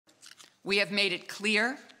We have made it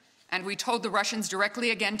clear, and we told the Russians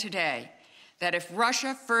directly again today, that if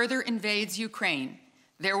Russia further invades Ukraine,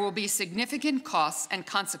 there will be significant costs and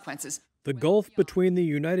consequences. The gulf between the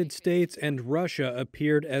United States and Russia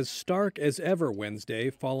appeared as stark as ever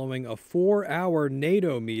Wednesday following a 4-hour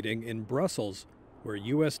NATO meeting in Brussels, where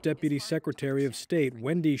U.S. Deputy Secretary of State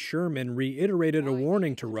Wendy Sherman reiterated a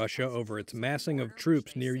warning to Russia over its massing of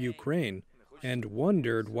troops near Ukraine and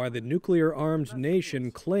wondered why the nuclear-armed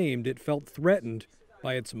nation claimed it felt threatened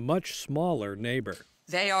by its much smaller neighbor.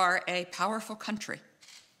 They are a powerful country.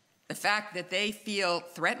 The fact that they feel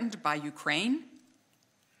threatened by Ukraine,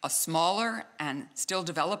 a smaller and still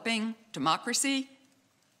developing democracy,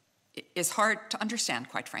 is hard to understand,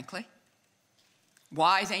 quite frankly.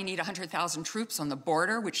 Why they need 100,000 troops on the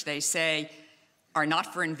border, which they say are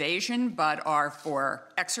not for invasion but are for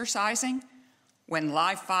exercising, when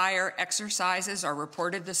live fire exercises are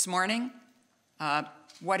reported this morning,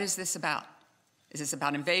 what is this about? Is this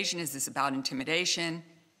about invasion? Is this about intimidation?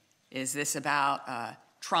 Is this about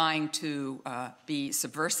trying to be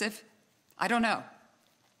subversive? I don't know.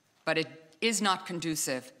 But it is not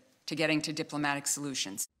conducive to getting to diplomatic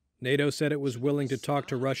solutions. NATO said it was willing to talk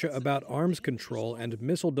to Russia about arms control and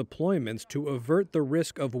missile deployments to avert the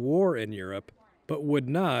risk of war in Europe, but would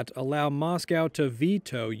not allow Moscow to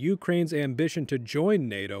veto Ukraine's ambition to join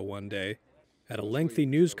NATO one day. At a lengthy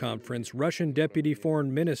news conference, Russian Deputy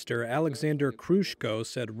Foreign Minister Alexander Krushko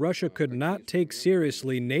said Russia could not take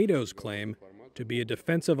seriously NATO's claim to be a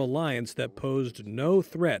defensive alliance that posed no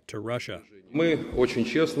threat to Russia.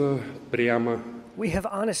 We have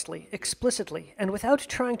honestly, explicitly, and without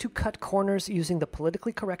trying to cut corners using the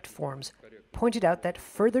politically correct forms, pointed out that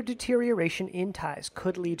further deterioration in ties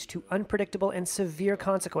could lead to unpredictable and severe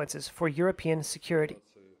consequences for European security.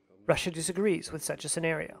 Russia disagrees with such a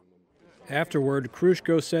scenario. Afterward,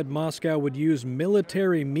 Krushko said Moscow would use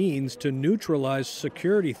military means to neutralize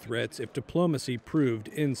security threats if diplomacy proved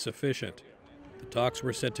insufficient. The talks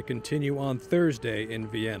were set to continue on Thursday in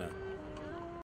Vienna.